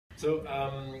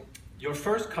So your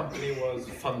first company was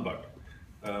Funbug.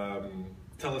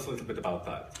 Tell us a little bit about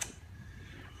that.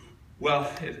 Well,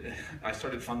 I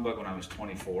started Funbug when I was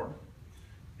 24,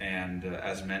 and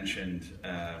as mentioned,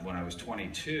 when I was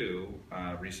 22,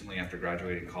 recently after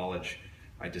graduating college,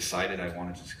 I decided I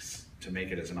wanted to make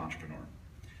it as an entrepreneur.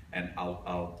 And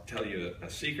I'll tell you a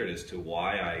secret as to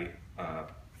why I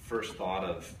first thought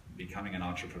of becoming an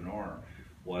entrepreneur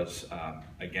was,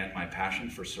 again, my passion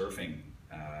for surfing.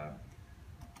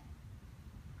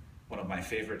 One of my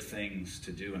favorite things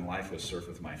to do in life was surf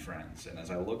with my friends. And as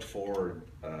I looked forward,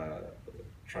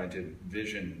 tried to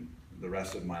vision the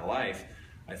rest of my life,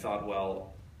 I thought,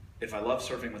 well, if I love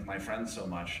surfing with my friends so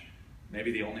much,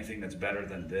 maybe the only thing that's better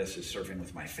than this is surfing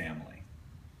with my family.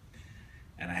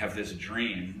 And I have this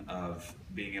dream of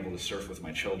being able to surf with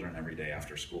my children every day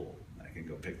after school. I can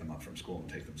go pick them up from school and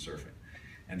take them surfing.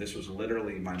 And this was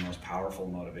literally my most powerful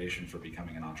motivation for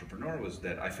becoming an entrepreneur, was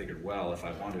that I figured, well, if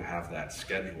I want to have that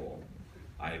schedule,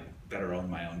 I better own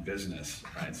my own business,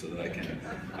 right? So that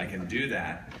I can do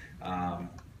that.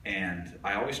 And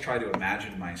I always try to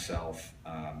imagine myself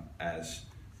as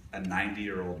a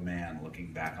 90-year-old man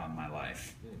looking back on my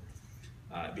life.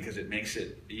 Because it makes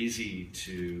it easy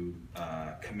to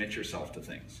commit yourself to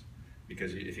things.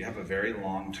 Because if you have a very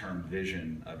long-term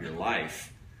vision of your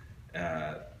life,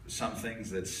 some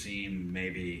things that seem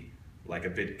maybe like a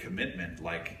big commitment,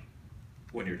 like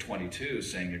when you're 22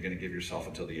 saying you're going to give yourself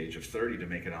until the age of 30 to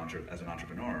make it as an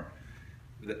entrepreneur,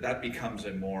 that becomes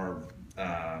a more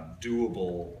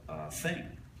doable thing,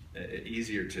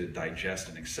 easier to digest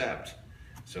and accept.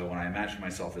 So when I imagine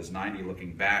myself as 90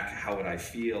 looking back, how would I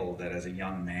feel that as a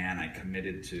young man I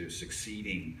committed to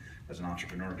succeeding as an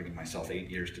entrepreneur, giving myself 8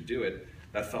 years to do it?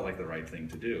 That felt like the right thing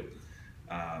to do.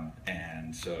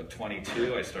 And so at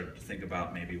 22, I started to think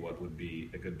about maybe what would be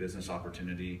a good business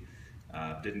opportunity.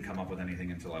 Didn't come up with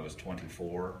anything until I was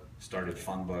 24. Started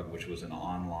Funbug, which was an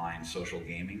online social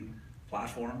gaming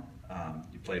platform.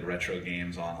 You played retro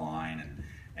games online,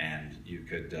 and you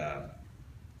could, there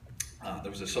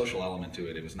was a social element to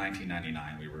it. It was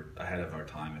 1999. We were ahead of our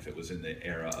time. If it was in the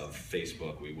era of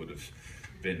Facebook, we would have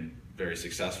been very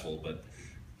successful, but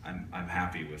I'm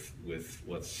happy with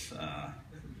what's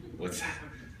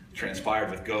transpired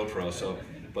with GoPro. So,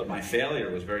 but my failure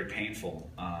was very painful.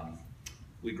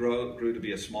 We grew to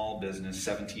be a small business,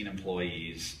 17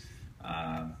 employees.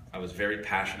 I was very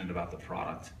passionate about the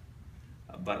product,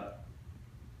 but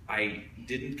I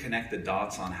didn't connect the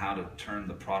dots on how to turn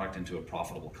the product into a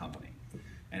profitable company.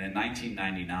 And in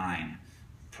 1999,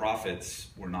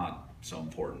 profits were not so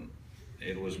important.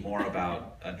 It was more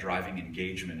about driving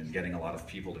engagement and getting a lot of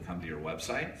people to come to your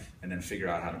website and then figure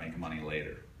out how to make money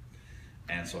later.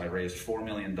 And so I raised $4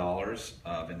 million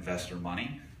of investor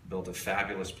money, built a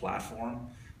fabulous platform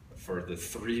for the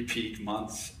 3 peak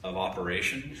months of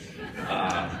operation.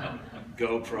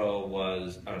 Funbug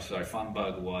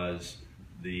was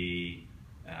the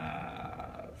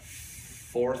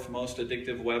 4th most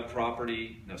addictive web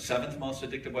property, no, 7th most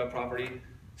addictive web property,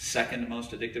 2nd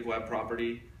most addictive web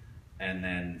property, and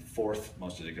then 4th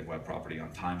most addictive web property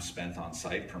on time spent on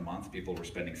site per month. People were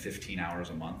spending 15 hours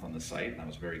a month on the site, and that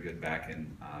was very good back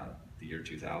in the year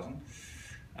 2000.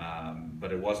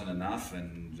 But it wasn't enough,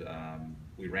 and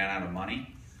we ran out of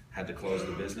money, had to close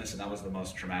the business, and that was the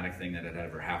most traumatic thing that had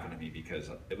ever happened to me, because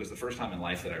it was the first time in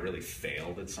life that I really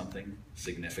failed at something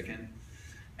significant.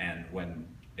 And when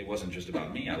it wasn't just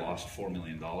about me, I lost $4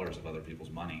 million of other people's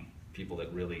money, people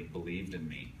that really believed in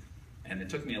me. And it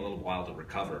took me a little while to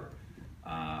recover.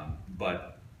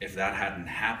 But if that hadn't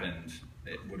happened,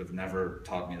 it would have never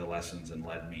taught me the lessons and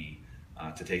led me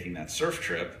to taking that surf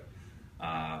trip,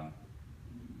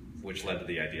 which led to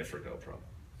the idea for GoPro.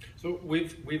 So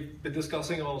we've been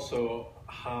discussing also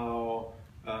how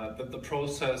the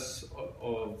process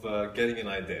of getting an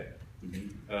idea.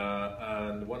 Mm-hmm.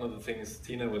 And one of the things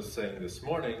Tina was saying this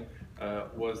morning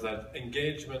was that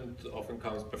engagement often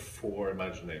comes before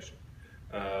imagination.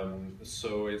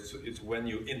 So it's when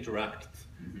you interact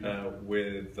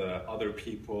with other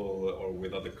people or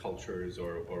with other cultures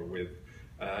or with,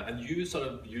 and you sort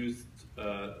of used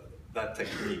that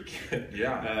technique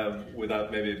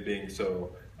without maybe being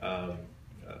so on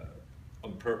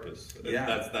purpose.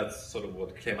 Yeah. That's sort of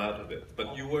what came out of it.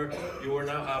 But you were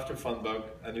now after Funbug,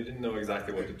 and you didn't know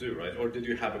exactly what to do, right? Or did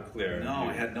you have a clear view?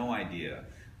 I had no idea.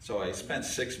 So I spent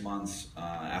 6 months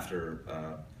after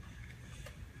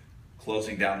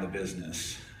closing down the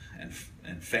business and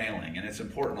failing. And it's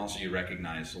important also you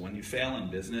recognize, so when you fail in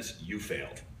business, you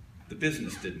failed. The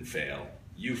business didn't fail,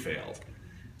 you failed.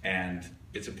 And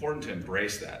it's important to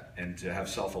embrace that and to have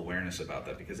self-awareness about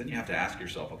that, because then you have to ask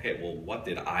yourself, okay, well, what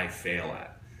did I fail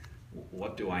at?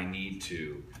 what do I need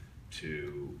to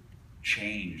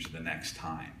change the next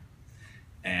time?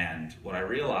 And what I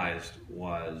realized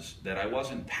was that I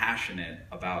wasn't passionate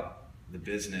about the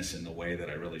business in the way that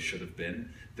I really should have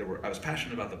been. I was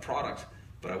passionate about the product,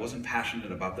 but I wasn't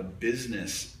passionate about the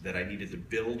business that I needed to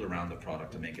build around the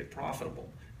product to make it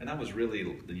profitable. And that was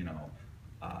really,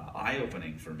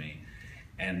 eye-opening for me.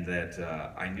 And that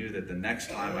I knew that the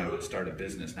next time I would start a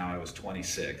business, now I was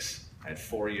 26, I had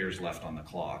 4 years left on the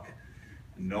clock,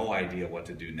 no idea what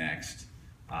to do next.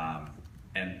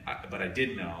 But I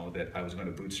did know that I was going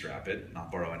to bootstrap it,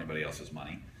 not borrow anybody else's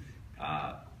money,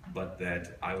 but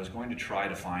that I was going to try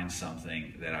to find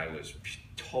something that I was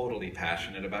totally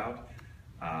passionate about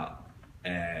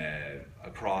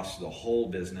across the whole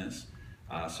business,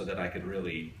 so that I could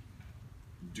really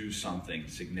do something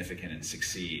significant and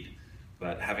succeed.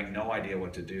 But having no idea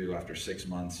what to do after 6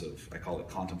 months of, I call it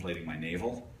contemplating my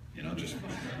navel, just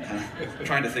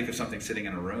trying to think of something sitting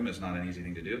in a room is not an easy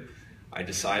thing to do. I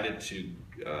decided to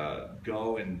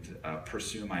go and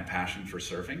pursue my passion for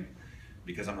surfing,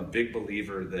 because I'm a big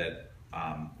believer that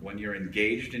when you're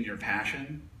engaged in your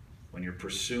passion, when you're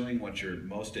pursuing what you're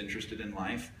most interested in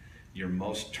life, you're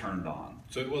most turned on.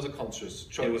 So it was a conscious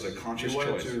choice. It was a conscious choice.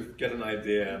 You wanted to get an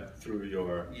idea through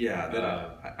your... Yeah,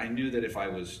 I knew that if I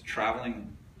was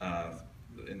traveling,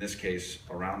 in this case,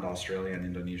 around Australia and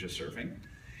Indonesia surfing,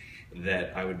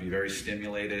 that I would be very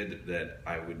stimulated, that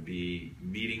I would be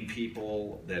meeting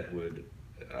people that would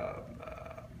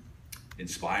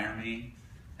inspire me.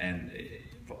 And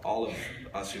all of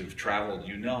us who've traveled,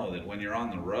 that when you're on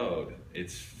the road,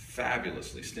 it's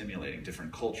fabulously stimulating.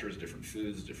 Different cultures, different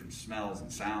foods, different smells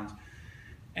and sounds.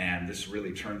 And this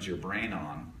really turns your brain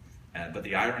on. But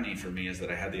the irony for me is that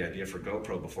I had the idea for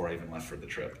GoPro before I even left for the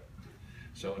trip.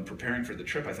 So in preparing for the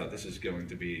trip, I thought this is going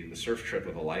to be the surf trip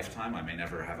of a lifetime. I may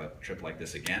never have a trip like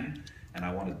this again. And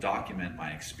I want to document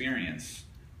my experience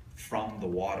from the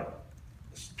water.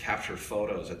 Capture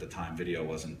photos. At the time, video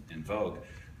wasn't in vogue.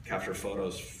 Capture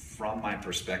photos from my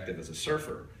perspective as a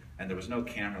surfer. And there was no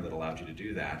camera that allowed you to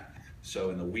do that. So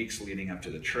in the weeks leading up to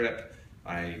the trip,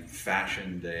 I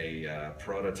fashioned a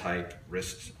prototype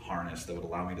wrist harness that would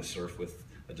allow me to surf with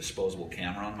a disposable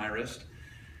camera on my wrist.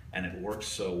 And it worked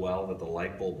so well that the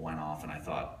light bulb went off, and I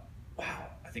thought, wow,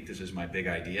 I think this is my big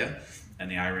idea.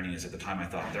 And the irony is, at the time I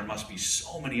thought, there must be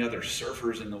so many other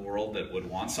surfers in the world that would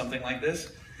want something like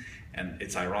this. And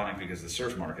it's ironic because the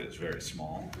surf market is very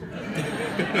small.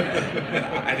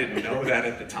 I didn't know that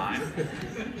at the time.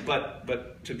 But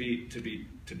to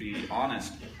be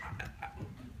honest,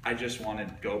 I just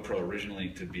wanted GoPro originally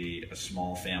to be a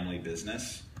small family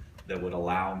business that would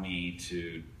allow me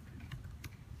to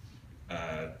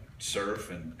surf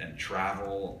and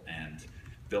travel and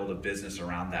build a business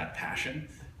around that passion.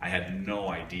 I had no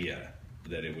idea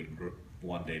that it would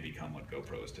one day become what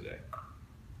GoPro is today.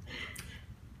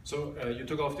 So you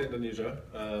took off to Indonesia,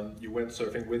 you went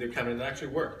surfing with your camera, and it actually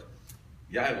worked.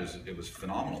 Yeah, it was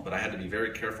phenomenal, but I had to be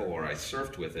very careful where I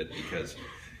surfed with it, because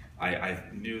I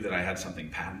knew that I had something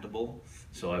patentable,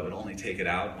 so I would only take it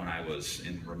out when I was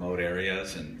in remote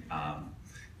areas. And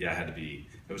yeah,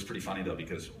 it was pretty funny though,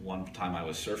 because one time I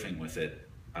was surfing with it,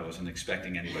 I wasn't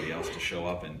expecting anybody else to show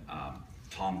up, and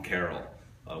Tom Carroll,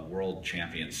 a world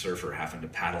champion surfer, happened to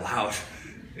paddle out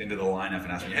into the lineup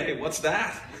and asked me, "Hey, what's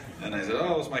that?" And I said,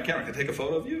 "Oh, it's my camera. Can I take a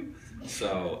photo of you?"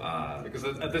 So because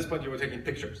at this point you were taking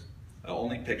pictures.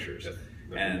 Only pictures. Yes.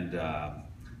 And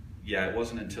yeah, it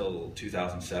wasn't until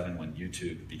 2007 when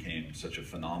YouTube became such a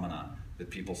phenomenon that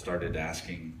people started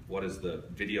asking, what is the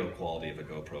video quality of a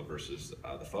GoPro versus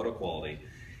the photo quality?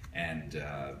 And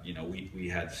we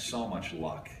had so much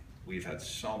luck. We've had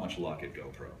so much luck at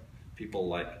GoPro. People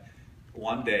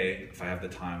one day, if I have the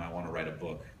time, I want to write a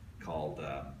book called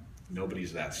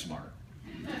Nobody's That Smart.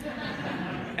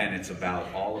 And it's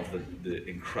about all of the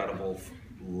incredible,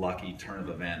 lucky turn of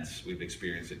events we've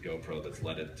experienced at GoPro that's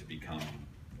led it to become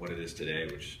what it is today,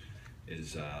 which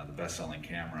is the best-selling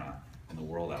camera in the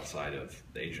world outside of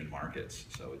the Asian markets.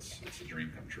 So it's a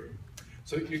dream come true.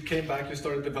 So you came back, you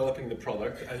started developing the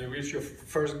product, and you reached your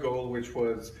first goal, which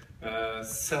was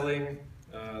selling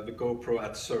the GoPro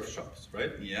at surf shops,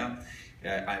 right? Yeah,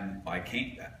 I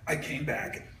came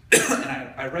back,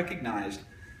 and I recognized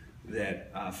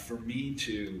that for me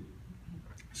to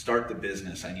start the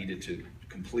business, I needed to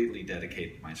completely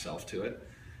dedicate myself to it.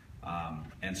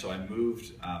 And so I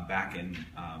moved back in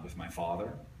with my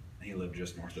father. He lived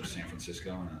just north of San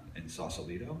Francisco in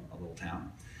Sausalito, a little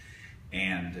town.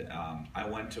 And I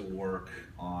went to work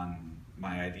on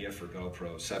my idea for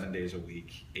GoPro 7 days a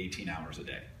week, 18 hours a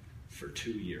day for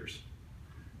 2 years.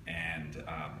 And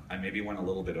I maybe went a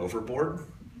little bit overboard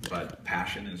but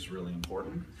passion is really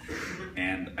important.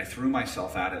 And I threw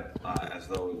myself at it as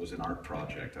though it was an art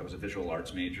project. I was a visual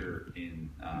arts major in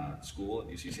school at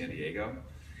UC San Diego,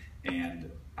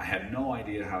 and I had no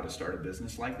idea how to start a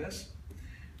business like this,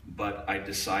 but I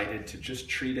decided to just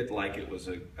treat it like it was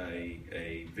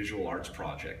a visual arts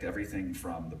project. Everything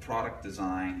from the product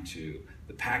design to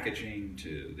the packaging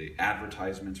to the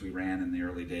advertisements we ran in the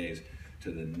early days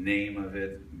to the name of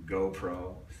it,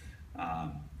 GoPro.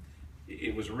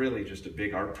 It was really just a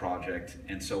big art project.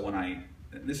 And so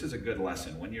this is a good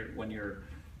lesson, when you're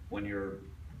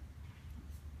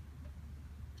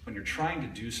trying to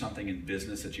do something in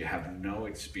business that you have no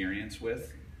experience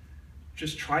with,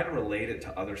 just try to relate it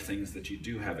to other things that you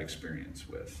do have experience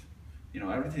with. You know,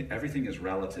 everything is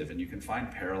relative, and you can find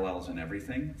parallels in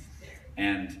everything,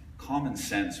 and common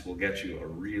sense will get you a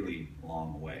really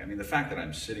long way. I mean, the fact that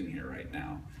I'm sitting here right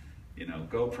now, you know,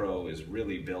 GoPro is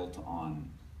really built on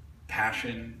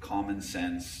passion, common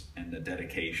sense, and the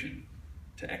dedication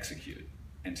to execute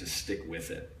and to stick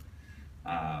with it.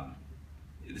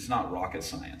 It's not rocket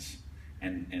science,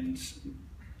 and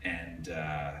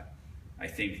I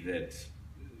think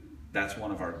that's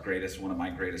one of my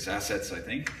greatest assets, I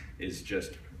think, is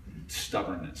just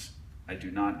stubbornness. I do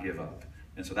not give up.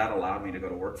 And so that allowed me to go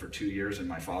to work for 2 years in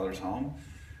my father's home,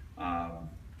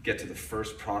 get to the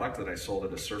first product that I sold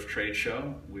at a surf trade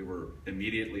show. We were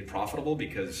immediately profitable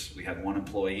because we had one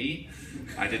employee.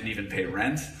 I didn't even pay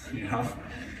rent, you know?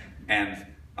 And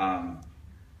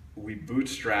we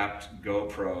bootstrapped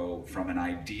GoPro from an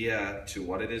idea to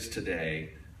what it is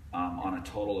today, on a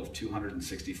total of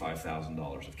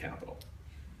 $265,000 of capital.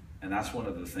 And that's one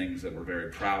of the things that we're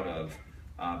very proud of,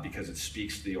 because it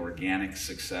speaks to the organic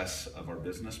success of our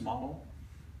business model,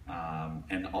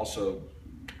 and also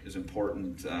is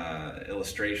important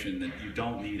illustration that you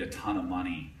don't need a ton of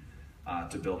money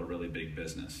to build a really big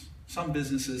business. Some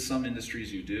businesses, some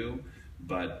industries you do,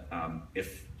 but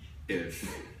if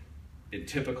in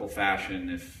typical fashion,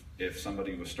 if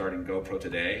somebody was starting GoPro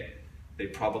today, they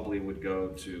probably would go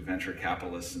to venture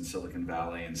capitalists in Silicon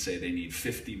Valley and say they need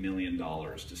 $50 million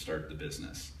to start the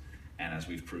business. And as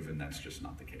we've proven, that's just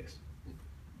not the case.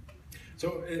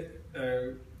 So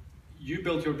you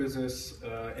built your business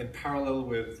in parallel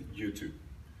with YouTube.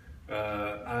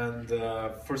 And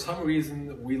for some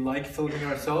reason, we like filming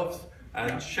ourselves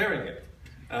and sharing it.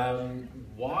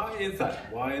 Why is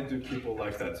that? Why do people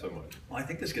like that so much? Well, I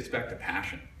think this gets back to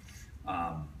passion.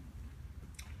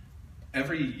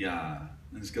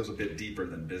 And this goes a bit deeper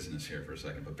than business here for a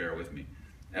second, but bear with me.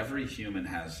 Every human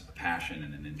has a passion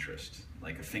and an interest,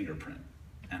 like a fingerprint.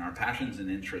 And our passions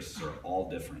and interests are all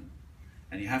different.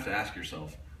 And you have to ask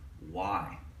yourself,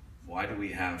 why? Why do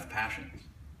we have passions?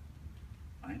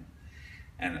 Right?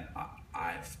 And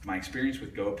my experience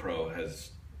with GoPro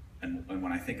has, and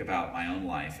when I think about my own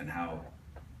life and how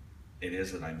it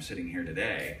is that I'm sitting here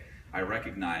today, I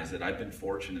recognize that I've been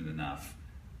fortunate enough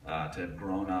to have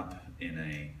grown up in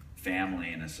a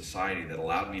family and a society that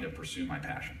allowed me to pursue my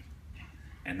passion.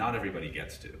 And not everybody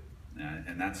gets to.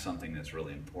 And that's something that's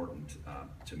really important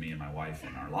to me and my wife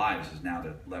in our lives, is now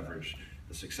to leverage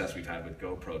the success we've had with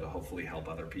GoPro to hopefully help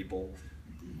other people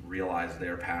realize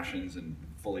their passions and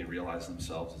fully realize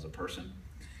themselves as a person.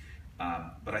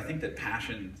 But I think that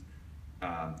passion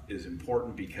is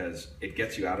important because it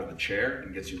gets you out of the chair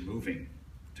and gets you moving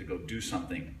to go do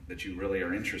something that you really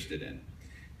are interested in.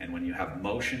 And when you have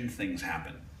motion, things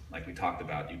happen. Like we talked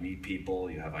about, you meet people,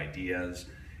 you have ideas,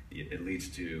 it leads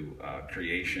to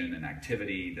creation and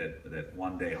activity that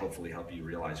one day hopefully help you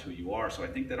realize who you are. So I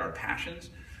think that our passions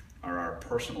are our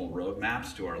personal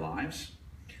roadmaps to our lives.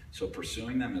 So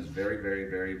pursuing them is very, very,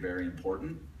 very, very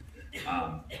important.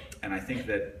 And I think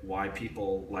that why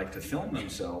people like to film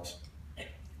themselves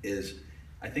is,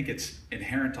 I think it's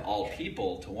inherent to all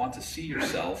people to want to see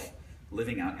yourself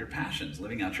living out your passions,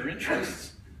 living out your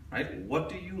interests, right? What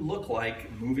do you look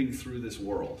like moving through this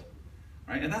world,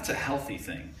 right? And that's a healthy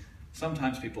thing.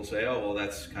 Sometimes people say, oh, well,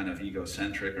 that's kind of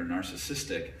egocentric or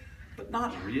narcissistic, but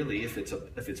not really if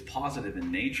it's positive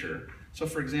in nature. So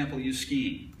for example, you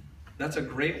skiing. That's a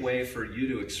great way for you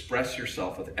to express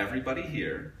yourself with everybody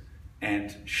here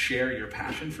and share your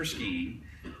passion for skiing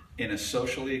in a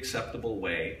socially acceptable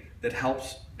way that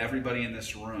helps everybody in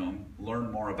this room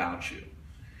learn more about you.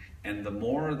 And the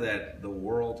more that the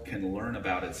world can learn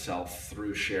about itself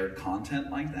through shared content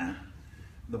like that,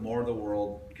 the more the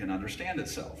world can understand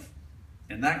itself.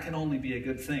 And that can only be a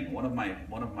good thing. One of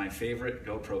my favorite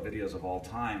GoPro videos of all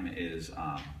time is,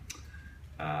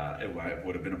 it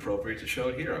would have been appropriate to show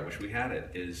it here, I wish we had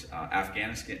it, is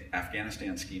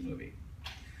Afghanistan ski movie.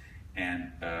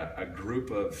 And a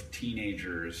group of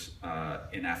teenagers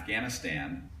in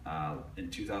Afghanistan in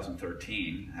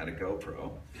 2013 had a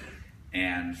GoPro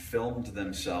and filmed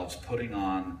themselves putting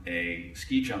on a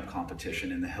ski jump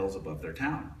competition in the hills above their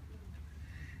town.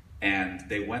 And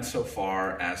they went so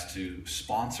far as to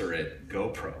sponsor it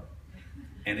GoPro.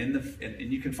 And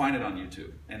and you can find it on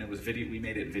YouTube. And it was video. We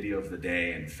made it video of the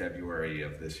day in February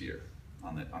of this year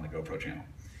on the GoPro channel.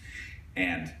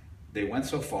 And they went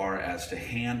so far as to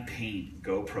hand paint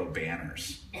GoPro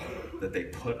banners that they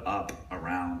put up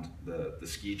around the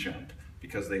ski jump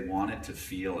because they wanted to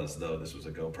feel as though this was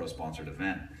a GoPro sponsored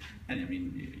event. And I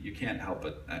mean, you can't help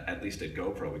but, at least at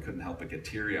GoPro, we couldn't help but get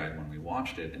teary-eyed when we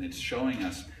watched it. And it's showing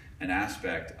us an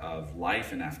aspect of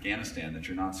life in Afghanistan that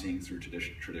you're not seeing through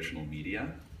traditional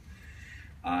media.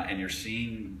 And you're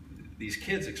seeing these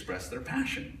kids express their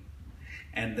passion.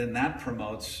 And then that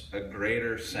promotes a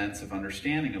greater sense of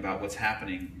understanding about what's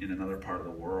happening in another part of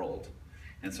the world.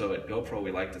 And so at GoPro,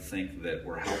 we like to think that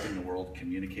we're helping the world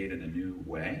communicate in a new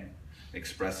way,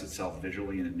 express itself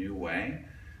visually in a new way,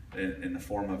 in the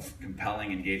form of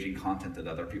compelling, engaging content that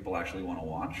other people actually want to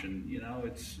watch. And you know,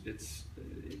 it's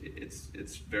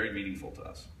very meaningful to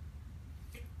us.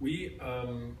 We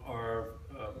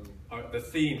the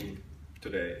theme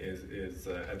today is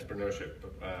entrepreneurship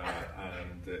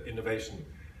and innovation.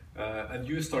 And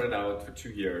you started out for 2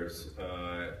 years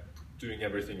doing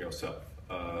everything yourself,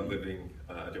 living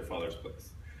at your father's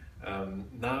place.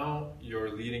 Now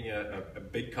you're leading a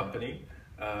big company.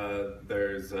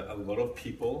 There's a lot of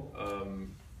people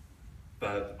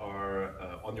that are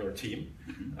on your team.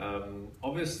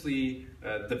 Obviously,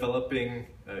 developing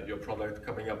your product,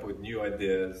 coming up with new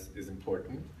ideas is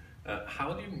important.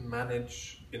 How do you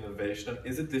manage innovation? And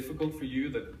is it difficult for you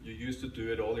that you used to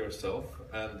do it all yourself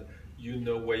and you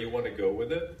know where you want to go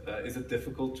with it? Is it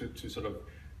difficult to sort of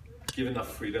give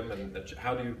enough freedom, and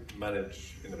how do you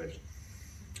manage innovation?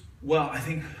 Well, I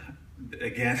think,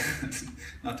 again,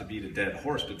 not to beat a dead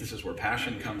horse, but this is where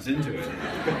passion comes into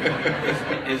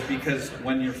it, is because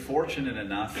when you're fortunate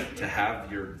enough to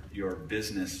have your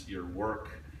business, your work,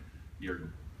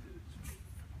 your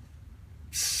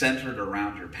centered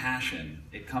around your passion,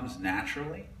 it comes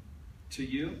naturally to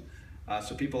you.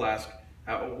 So people ask,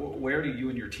 where do you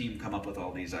and your team come up with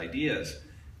all these ideas?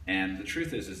 And the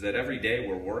truth is that every day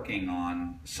we're working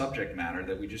on subject matter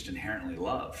that we just inherently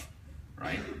love,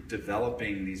 right?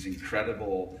 Developing these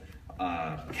incredible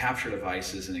capture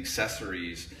devices and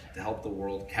accessories to help the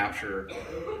world capture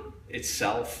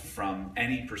itself from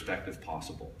any perspective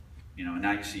possible. You know, and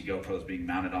now you see GoPros being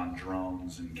mounted on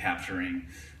drones and capturing,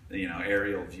 you know,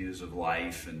 aerial views of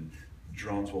life, and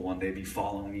drones will one day be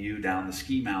following you down the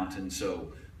ski mountain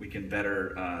so we can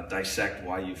better dissect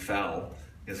why you fell,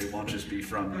 because it won't just be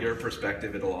from your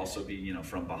perspective, it'll also be, you know,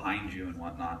 from behind you and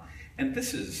whatnot. And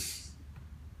this is,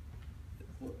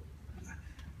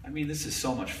 I mean, this is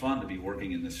so much fun to be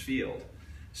working in this field.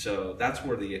 So that's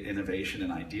where the innovation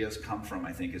and ideas come from,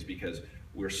 I think, is because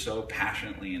we're so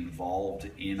passionately involved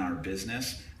in our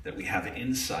business that we have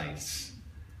insights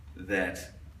that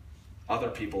other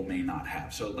people may not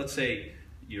have. So let's say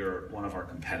you're one of our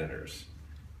competitors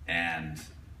and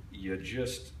you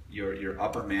just, your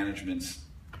upper management's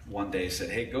one day said,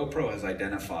 hey, GoPro has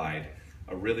identified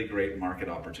a really great market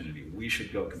opportunity. We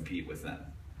should go compete with them.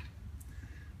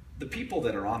 The people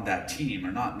that are on that team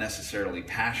are not necessarily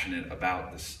passionate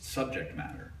about this subject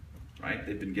matter, right?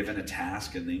 They've been given a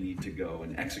task and they need to go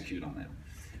and execute on it.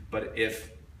 But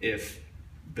if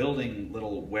building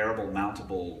little wearable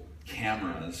mountable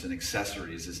cameras and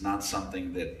accessories is not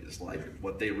something that is like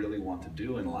what they really want to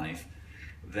do in life,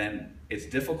 then it's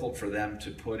difficult for them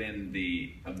to put in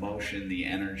the emotion, the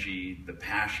energy, the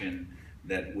passion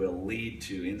that will lead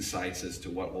to insights as to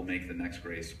what will make the next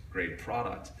great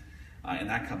product. And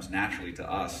that comes naturally to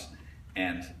us.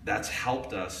 And that's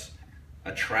helped us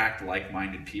attract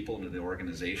like-minded people into the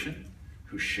organization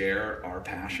who share our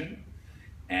passion.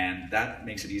 And that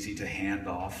makes it easy to hand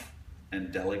off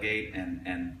and delegate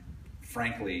and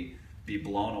frankly, be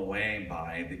blown away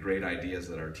by the great ideas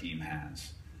that our team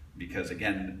has. Because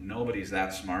again, nobody's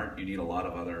that smart. You need a lot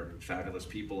of other fabulous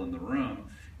people in the room.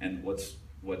 And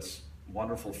what's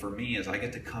wonderful for me is I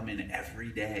get to come in every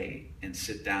day and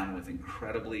sit down with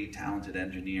incredibly talented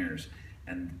engineers,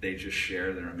 and they just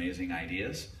share their amazing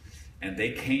ideas. And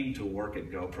they came to work at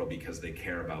GoPro because they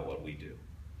care about what we do.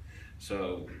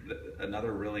 So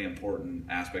another really important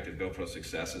aspect of GoPro's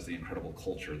success is the incredible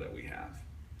culture that we have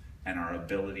and our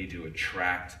ability to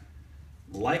attract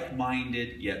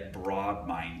like-minded yet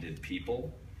broad-minded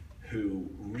people who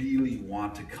really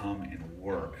want to come and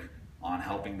work on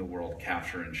helping the world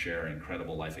capture and share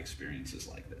incredible life experiences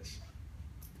like this.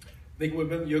 think,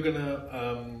 Woodman, you're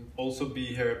gonna also be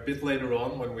here a bit later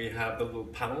on when we have the little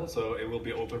panel, so it will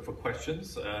be open for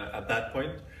questions at that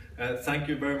point. Thank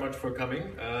you very much for coming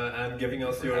and giving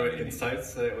us your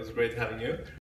insights. It was great having you.